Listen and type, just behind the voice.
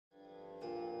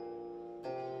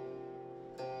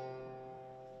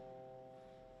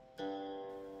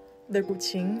The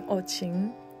Guqin or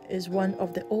qin is one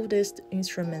of the oldest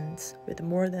instruments with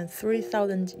more than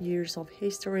 3,000 years of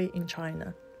history in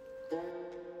China.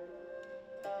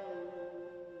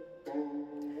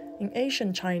 In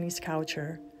ancient Chinese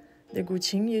culture, the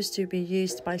Guqin used to be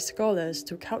used by scholars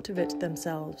to cultivate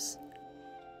themselves.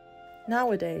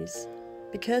 Nowadays,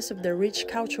 because of the rich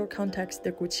cultural context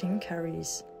the Guqin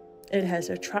carries, it has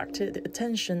attracted the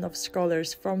attention of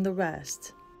scholars from the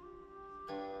West.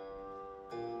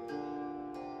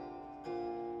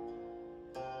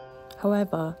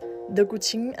 However, the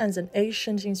Guqin as an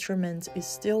ancient instrument is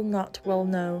still not well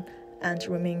known and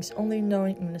remains only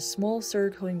known in a small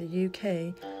circle in the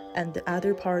UK and the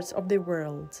other parts of the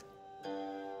world.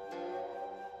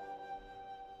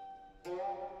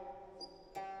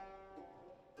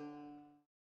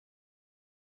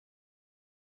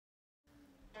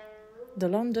 The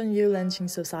London Youlan Qin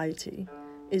Society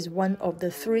is one of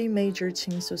the three major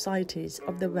Qin societies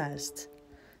of the West,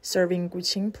 serving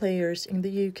Guqin players in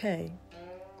the UK.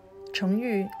 Cheng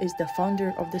Yu is the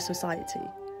founder of the society,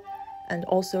 and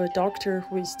also a doctor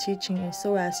who is teaching in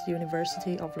SOAS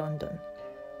University of London.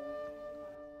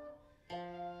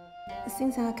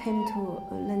 Since I came to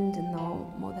London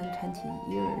now more than 20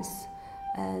 years,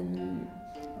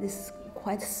 this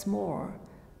quite small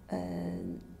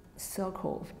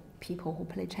circle of people who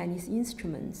play Chinese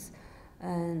instruments,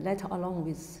 let alone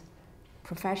with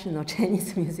professional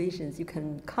Chinese musicians, you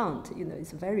can count,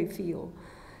 it's very few.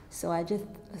 So I just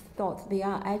thought there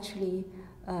are actually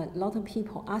a lot of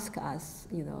people ask us,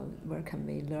 where can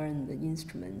we learn the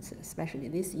instruments, especially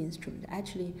this instrument.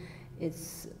 Actually,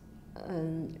 it's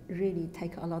really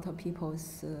take a lot of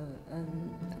people's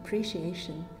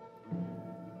appreciation.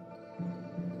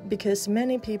 Because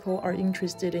many people are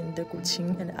interested in the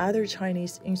Guqin and other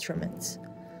Chinese instruments,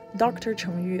 Dr.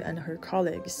 Cheng Yu and her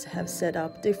colleagues have set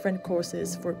up different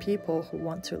courses for people who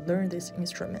want to learn these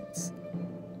instruments.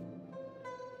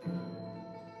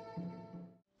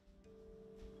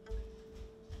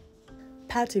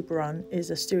 Patty Brown is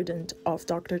a student of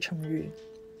Dr. Cheng Yu.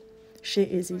 She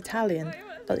is Italian,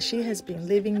 but she has been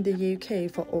living in the UK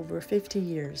for over 50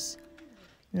 years.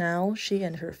 Now she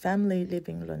and her family live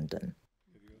in London.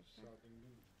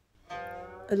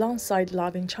 Alongside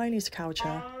loving Chinese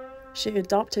culture, she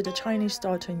adopted a Chinese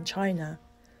daughter in China,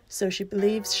 so she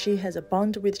believes she has a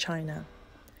bond with China.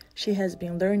 She has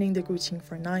been learning the Guqin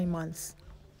for 9 months.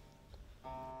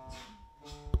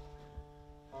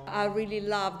 I really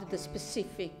loved the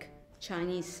specific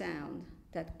Chinese sound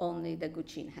that only the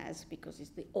Guqin has, because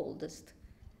it's the oldest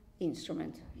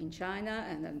instrument in China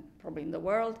and then probably in the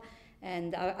world.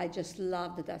 And I just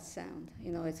loved that sound.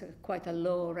 It's quite a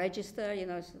low register,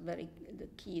 the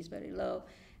key is very low,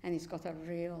 and it's got a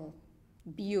real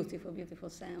beautiful, beautiful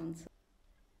sound.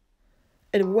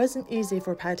 It wasn't easy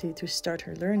for Patty to start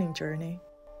her learning journey.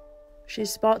 She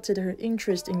spotted her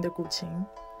interest in the Guqin,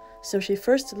 so she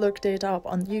first looked it up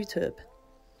on YouTube.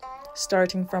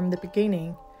 Starting from the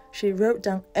beginning, she wrote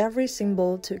down every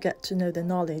symbol to get to know the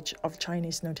knowledge of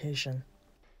Chinese notation.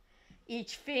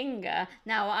 Each finger,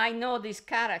 now I know these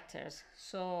characters,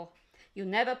 so you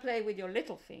never play with your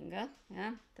little finger,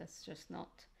 yeah? That's just not.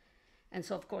 And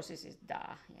so of course this is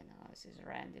Da, this is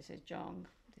Ren, this is Zhong,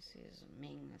 this is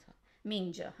Ming,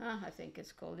 Mingjia, I think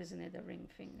it's called, isn't it, the ring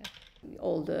finger?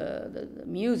 All the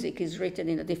music is written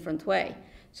in a different way,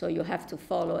 so you have to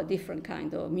follow a different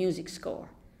kind of music score.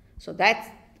 So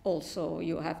that also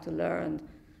you have to learn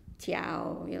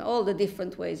Tiao, all the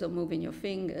different ways of moving your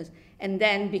fingers. And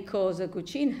then because the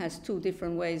Guqin has two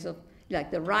different ways of, like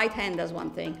the right hand does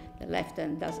one thing, the left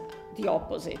hand does the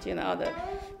opposite,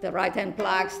 the right hand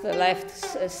plucks, the left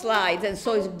slides, and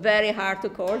so it's very hard to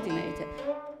coordinate it.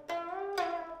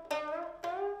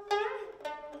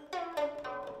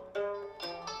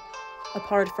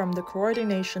 Apart from the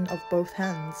coordination of both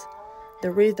hands, the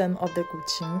rhythm of the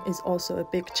Guqin is also a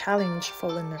big challenge for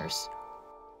learners.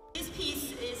 This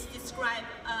piece is described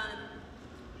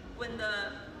when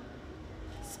the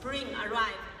spring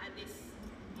arrived at this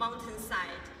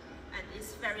mountainside, and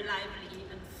it's very lively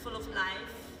and full of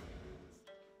life.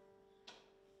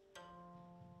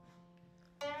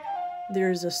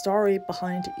 There is a story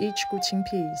behind each Guqin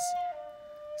piece.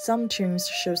 Some tunes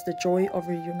shows the joy of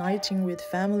reuniting with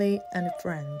family and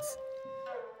friends.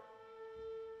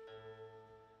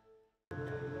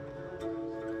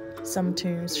 Some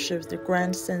tunes shows the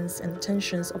grand sense and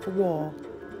tensions of war.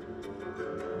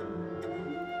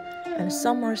 And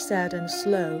some are sad and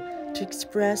slow to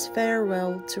express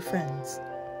farewell to friends.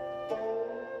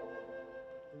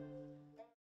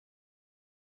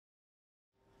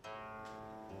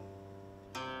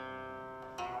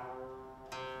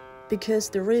 because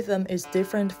the rhythm is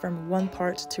different from one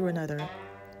part to another.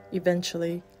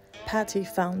 Eventually, Patty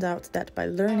found out that by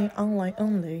learning online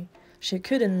only, she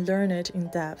couldn't learn it in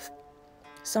depth.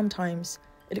 Sometimes,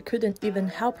 it couldn't even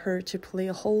help her to play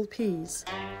a whole piece,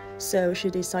 so she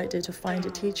decided to find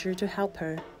a teacher to help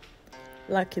her.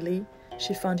 Luckily,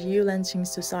 she found Youlan Qin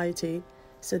Society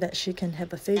so that she can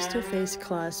have a face-to-face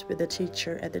class with the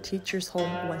teacher at the teacher's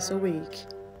home once a week.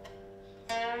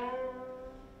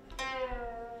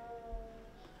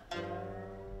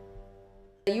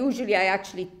 Usually I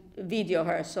actually video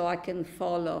her so I can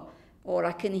follow or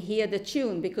I can hear the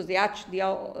tune, because the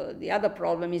other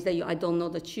problem is that I don't know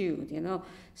the tune, you know.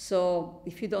 So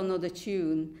if you don't know the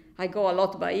tune, I go a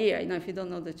lot by ear. You know, if you don't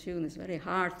know the tune, it's very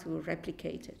hard to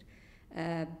replicate it.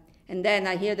 And then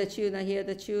I hear the tune,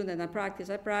 and I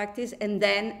practice, and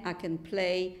then I can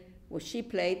play what she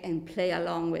played and play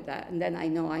along with that. And then I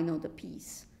know the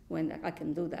piece. When I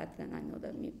can do that, then I know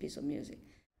the piece of music.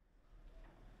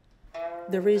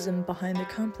 The reason behind the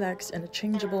complex and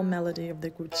changeable melody of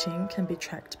the Guqin can be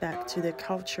tracked back to the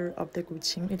culture of the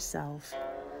Guqin itself.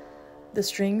 The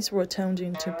strings were toned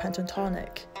into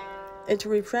pentatonic. It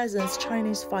represents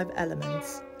Chinese 5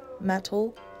 elements: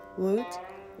 metal, wood,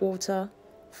 water,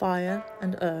 fire,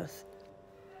 and earth.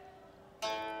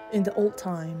 In the old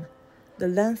time, the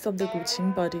length of the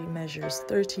Guqin body measures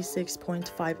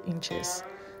 36.5 inches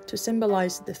to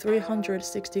symbolize the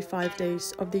 365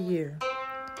 days of the year.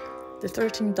 The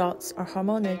 13 dots are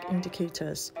harmonic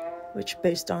indicators, which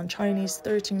based on Chinese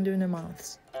 13 lunar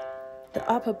months. The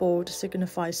upper board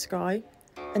signifies sky,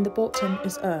 and the bottom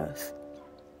is earth.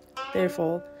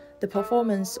 Therefore, the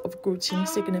performance of Guqin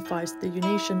signifies the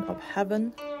unison of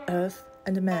heaven, earth,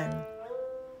 and man.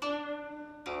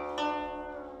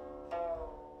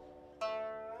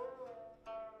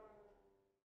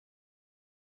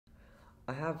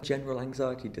 I have general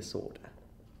anxiety disorder.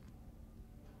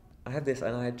 I had this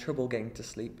and I had trouble getting to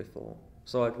sleep before,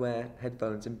 so I'd wear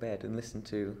headphones in bed and listen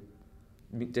to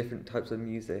different types of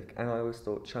music, and I always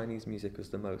thought Chinese music was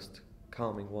the most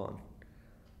calming one.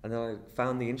 And then I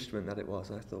found the instrument that it was,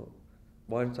 and I thought,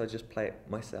 why don't I just play it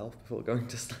myself before going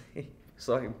to sleep,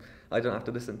 so I don't have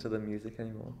to listen to the music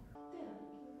anymore.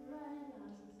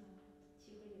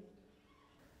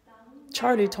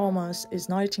 Charlie Thomas is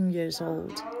 19 years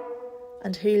old,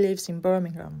 and he lives in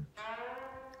Birmingham.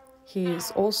 He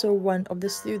is also one of the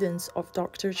students of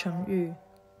Dr. Cheng Yu.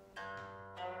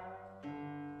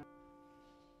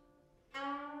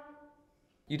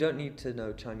 You don't need to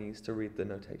know Chinese to read the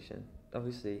notation.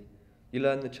 Obviously, you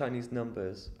learn the Chinese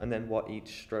numbers and then what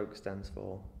each stroke stands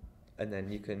for, and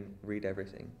then you can read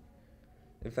everything.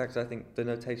 In fact, I think the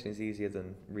notation is easier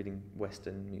than reading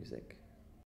Western music.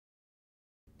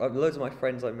 Loads of my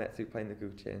friends I met through playing the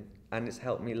Guqin, and it's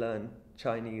helped me learn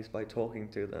Chinese by talking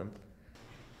to them.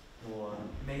 我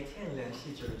每天练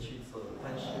习这个曲子，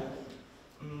但是，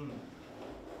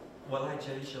我来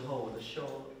这里之后，我的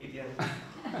手一点，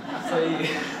所以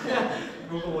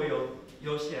如果我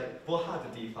有些不好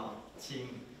的地方，请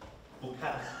不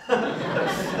看。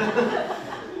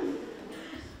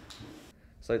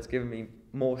So it's given me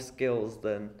more skills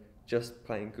than just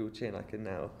playing Guqin. I can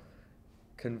now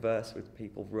converse with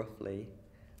people roughly,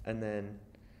 and then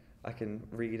I can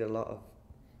read a lot of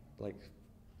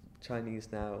Chinese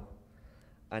now,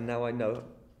 and now I know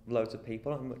loads of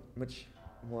people. I'm much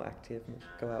more active,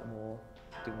 go out more,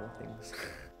 do more things.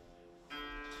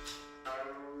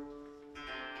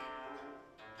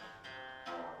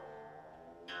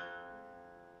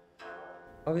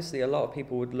 Obviously, a lot of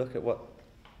people would look at what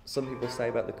some people say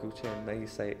about the Guqin. They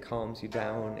say it calms you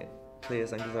down, it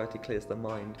clears anxiety, clears the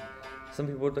mind. Some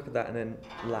people would look at that and then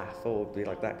laugh or be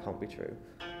like, that can't be true.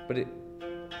 But it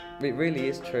really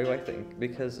is true, I think,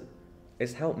 because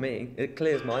it's helped me. It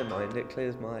clears my mind, it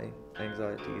clears my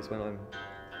anxieties when I'm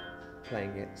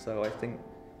playing it. So I think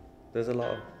there's a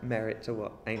lot of merit to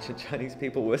what ancient Chinese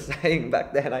people were saying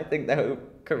back then. I think they were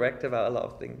correct about a lot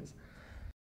of things.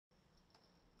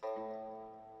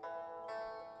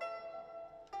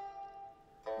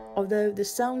 Although the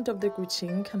sound of the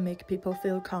Guqin can make people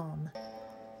feel calm,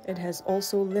 it has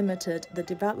also limited the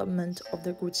development of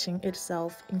the Guqin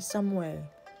itself in some way.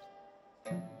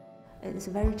 It's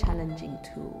very challenging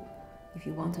if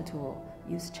you wanted to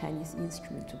use Chinese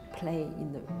instrument to play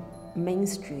in the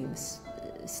mainstream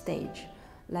stage,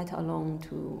 let alone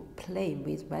to play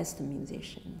with Western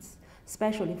musicians.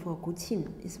 Especially for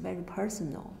Guqin, it's very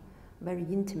personal, very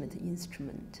intimate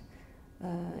instrument.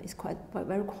 It's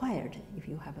very quiet, if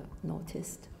you have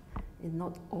noticed. It's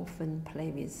not often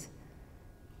played with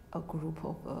a group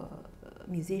of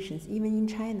musicians. Even in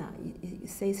China, it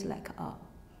says like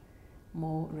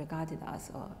more regarded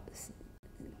as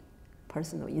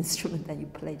personal instrument that you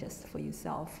play just for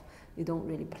yourself. You don't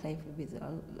really play with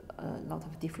a lot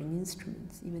of different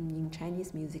instruments. Even in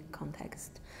Chinese music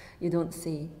context, you don't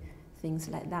see things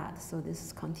like that. So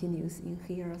this continues in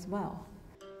here as well.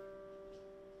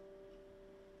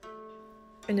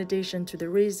 In addition to the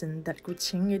reason that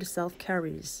Guqin itself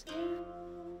carries,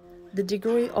 the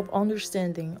degree of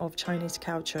understanding of Chinese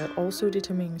culture also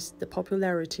determines the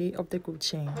popularity of the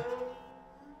Guqin.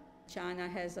 China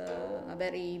has a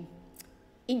very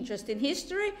interesting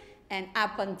history, and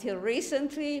up until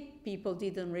recently, people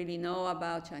didn't really know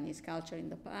about Chinese culture in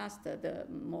the past, the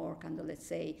more kind of, let's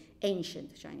say,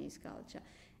 ancient Chinese culture.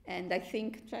 And I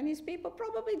think Chinese people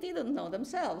probably didn't know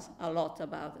themselves a lot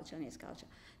about the Chinese culture.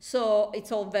 So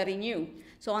it's all very new.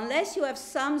 So unless you have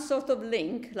some sort of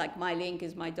link, like my link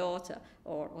is my daughter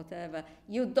or whatever,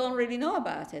 you don't really know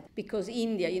about it. Because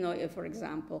India, you know, for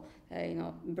example,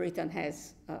 Britain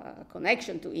has a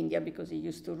connection to India because it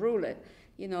used to rule it,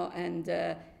 you know, and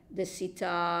the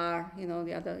sitar, you know,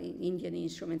 the other Indian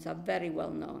instruments are very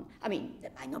well known. I mean, they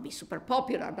might not be super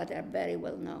popular, but they're very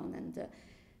well known. And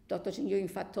Dr. Yu, in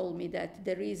fact, told me that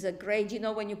there is a grade, you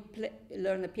know, when you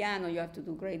learn the piano, you have to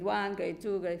do grade 1, grade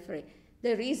 2, grade 3.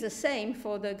 There is the same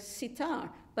for the sitar,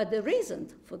 but there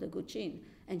isn't for the Guqin.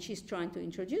 And she's trying to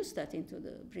introduce that into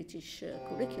the British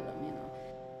curriculum, you know.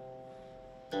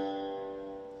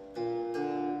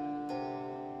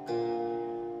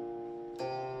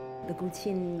 The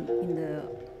Guqin in the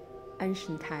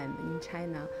ancient time in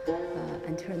China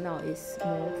until now is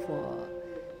more for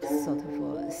sort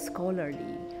of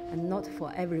scholarly and not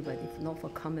for everybody, not for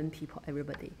common people,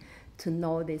 everybody, to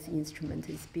know this instrument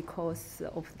is because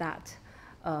of that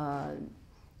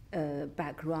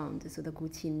background. So the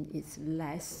Guqin is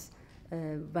less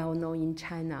well known in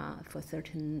China for a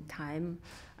certain time.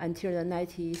 Until the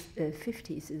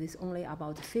 1950s, there's only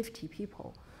about 50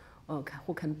 people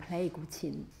who can play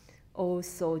Guqin.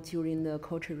 Also during the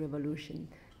Cultural Revolution,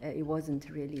 it wasn't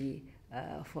really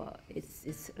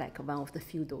it's like one of the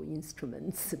feudal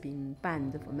instruments being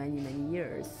banned for many, many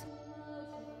years.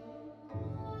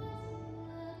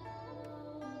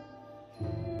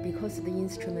 Because the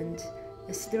instrument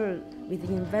is still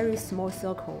within a very small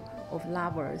circle of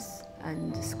lovers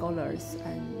and scholars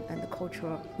and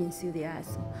cultural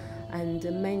enthusiasm, and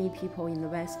many people in the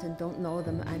West don't know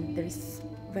them, and there's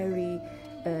very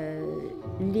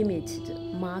limited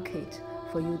market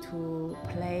for you to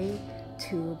play,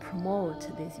 to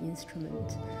promote this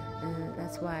instrument.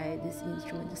 That's why this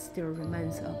instrument still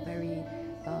remains a very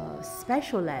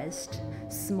specialized,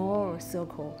 small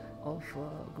circle of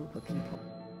a group of people.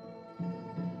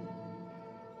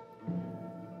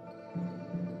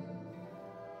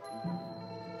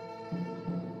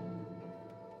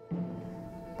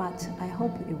 But I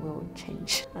hope it will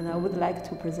change. And I would like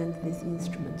to present this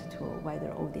instrument to a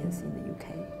wider audience in the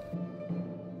UK.